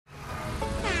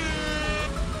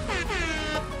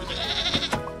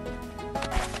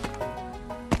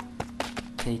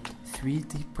3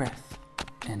 deep breaths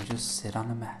and just sit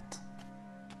on a mat.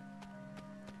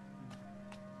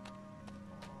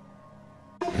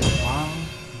 While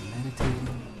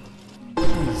meditating,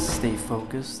 please stay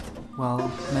focused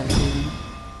while meditating.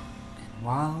 And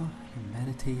while you're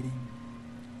meditating,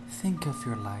 think of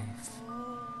your life,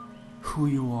 who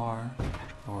you are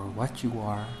or what you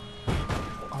are.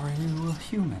 Are you a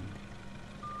human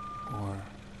or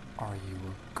are you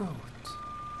a goat?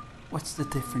 What's the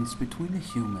difference between a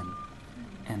human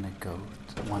and a goat?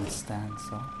 One stands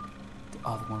up, the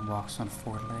other one walks on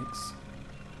 4 legs.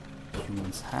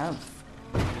 Humans have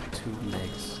 2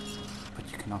 legs, but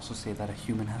you can also say that a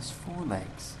human has 4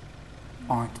 legs.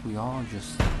 Aren't we all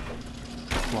just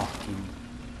walking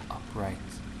upright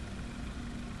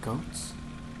goats?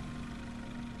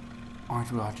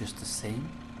 Aren't we all just the same?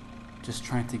 Just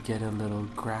trying to get a little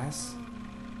grass,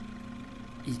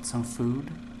 eat some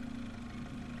food?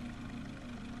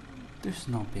 There's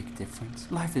no big difference.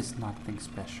 Life is nothing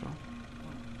special.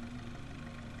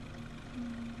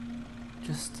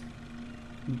 Just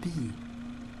be.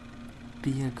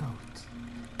 Be a goat.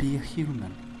 Be a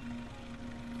human.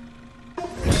 The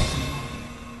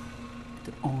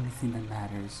only thing that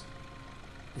matters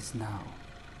is now,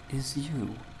 is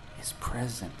you, is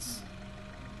presence,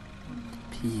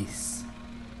 peace,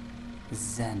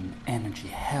 zen, energy,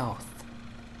 health.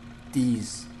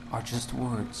 These are just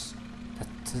words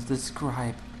to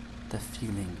describe the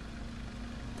feeling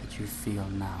that you feel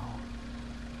now.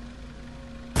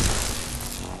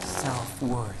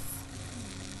 Self-worth,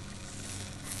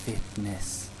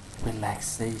 fitness,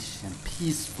 relaxation,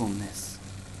 peacefulness,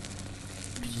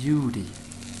 beauty.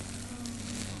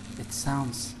 It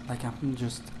sounds like I'm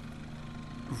just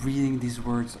reading these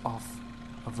words off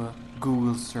of a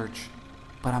Google search,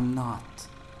 but I'm not,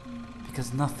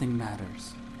 because nothing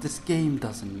matters. This game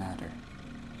doesn't matter.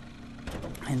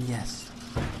 And yes,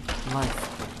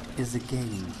 life is a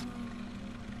game.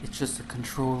 It's just a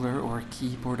controller or a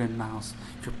keyboard and mouse.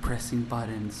 You're pressing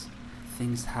buttons.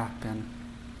 Things happen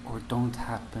or don't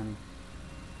happen.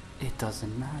 It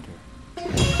doesn't matter.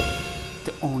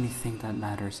 The only thing that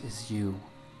matters is you.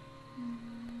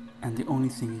 And the only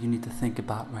thing you need to think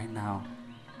about right now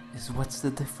is what's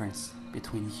the difference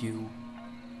between you,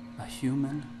 a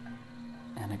human,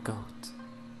 and a goat.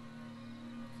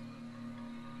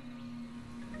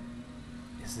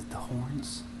 Is it the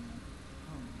horns?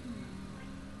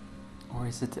 Or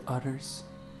is it the udders?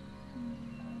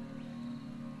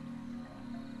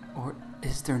 Or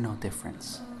is there no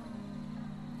difference?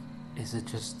 Is it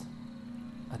just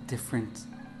a different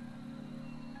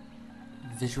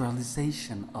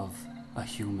visualization of a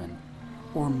human?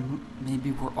 Or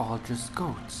maybe we're all just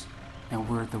goats and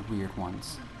we're the weird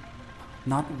ones.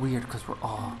 Not weird because we're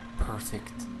all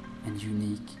perfect and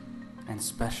unique and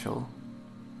special,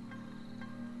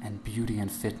 and beauty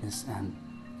and fitness and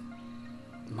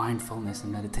mindfulness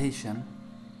and meditation.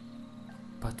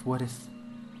 But what if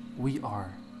we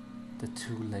are the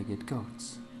 2-legged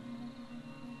goats?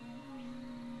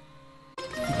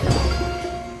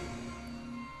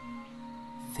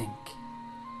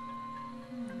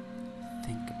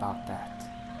 Think about that.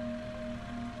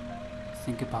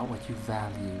 Think about what you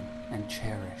value and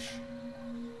cherish,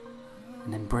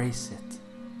 and embrace it.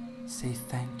 Say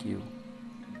thank you.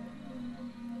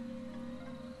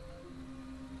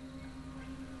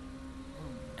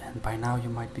 And by now you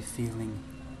might be feeling,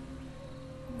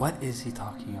 what is he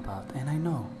talking about? And I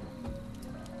know,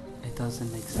 it doesn't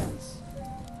make sense.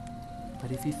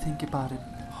 But if you think about it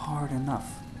hard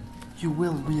enough, you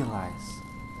will realize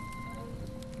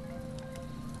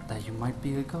that you might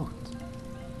be a goat.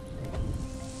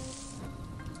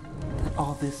 That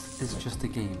all this is just a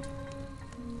game.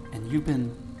 And you've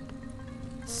been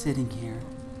sitting here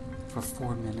for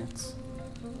 4 minutes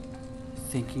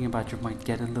thinking about you might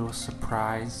get a little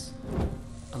surprise,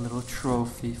 a little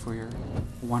trophy for your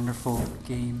wonderful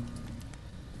game,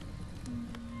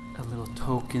 a little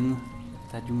token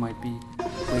that you might be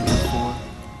waiting for,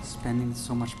 spending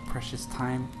so much precious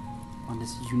time on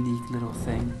this unique little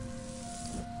thing.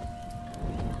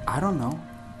 I don't know,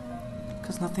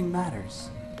 because nothing matters.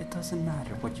 It doesn't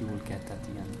matter what you will get at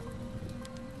the end.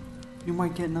 You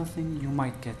might get nothing, you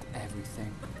might get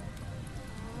everything.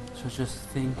 So just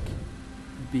think,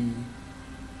 be,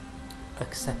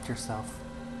 accept yourself,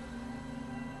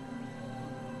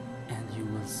 and you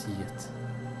will see it.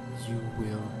 You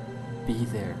will be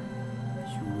there.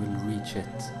 You will reach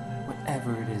it.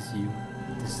 Whatever it is you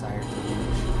desire to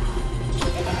reach.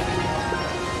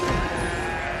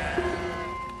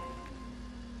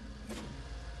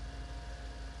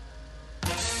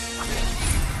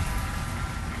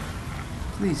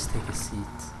 Please take a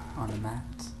seat on the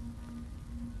mat.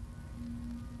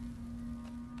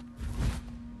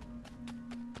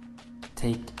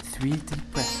 take 3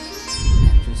 deep breaths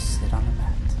and just sit on the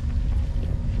mat.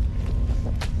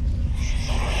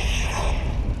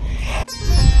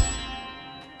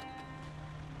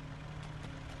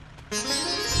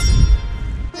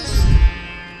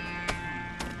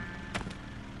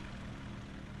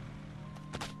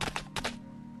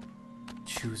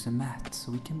 Choose a mat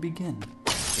so we can begin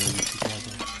playing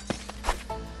together.